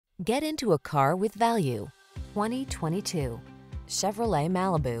Get into a car with value. 2022 Chevrolet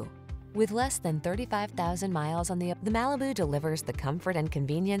Malibu. With less than 35,000 miles on the Malibu delivers the comfort and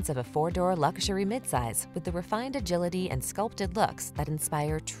convenience of a four-door luxury midsize with the refined agility and sculpted looks that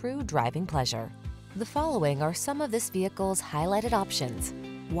inspire true driving pleasure. The following are some of this vehicle's highlighted options: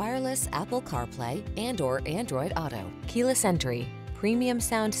 wireless Apple CarPlay and/or Android Auto, keyless entry, premium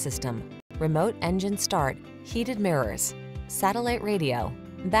sound system, remote engine start, heated mirrors, satellite radio,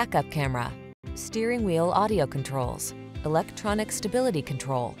 backup camera, steering wheel audio controls, electronic stability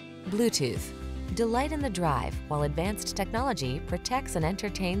control, Bluetooth. Delight in the drive while advanced technology protects and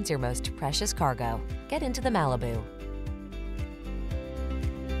entertains your most precious cargo. Get into the Malibu.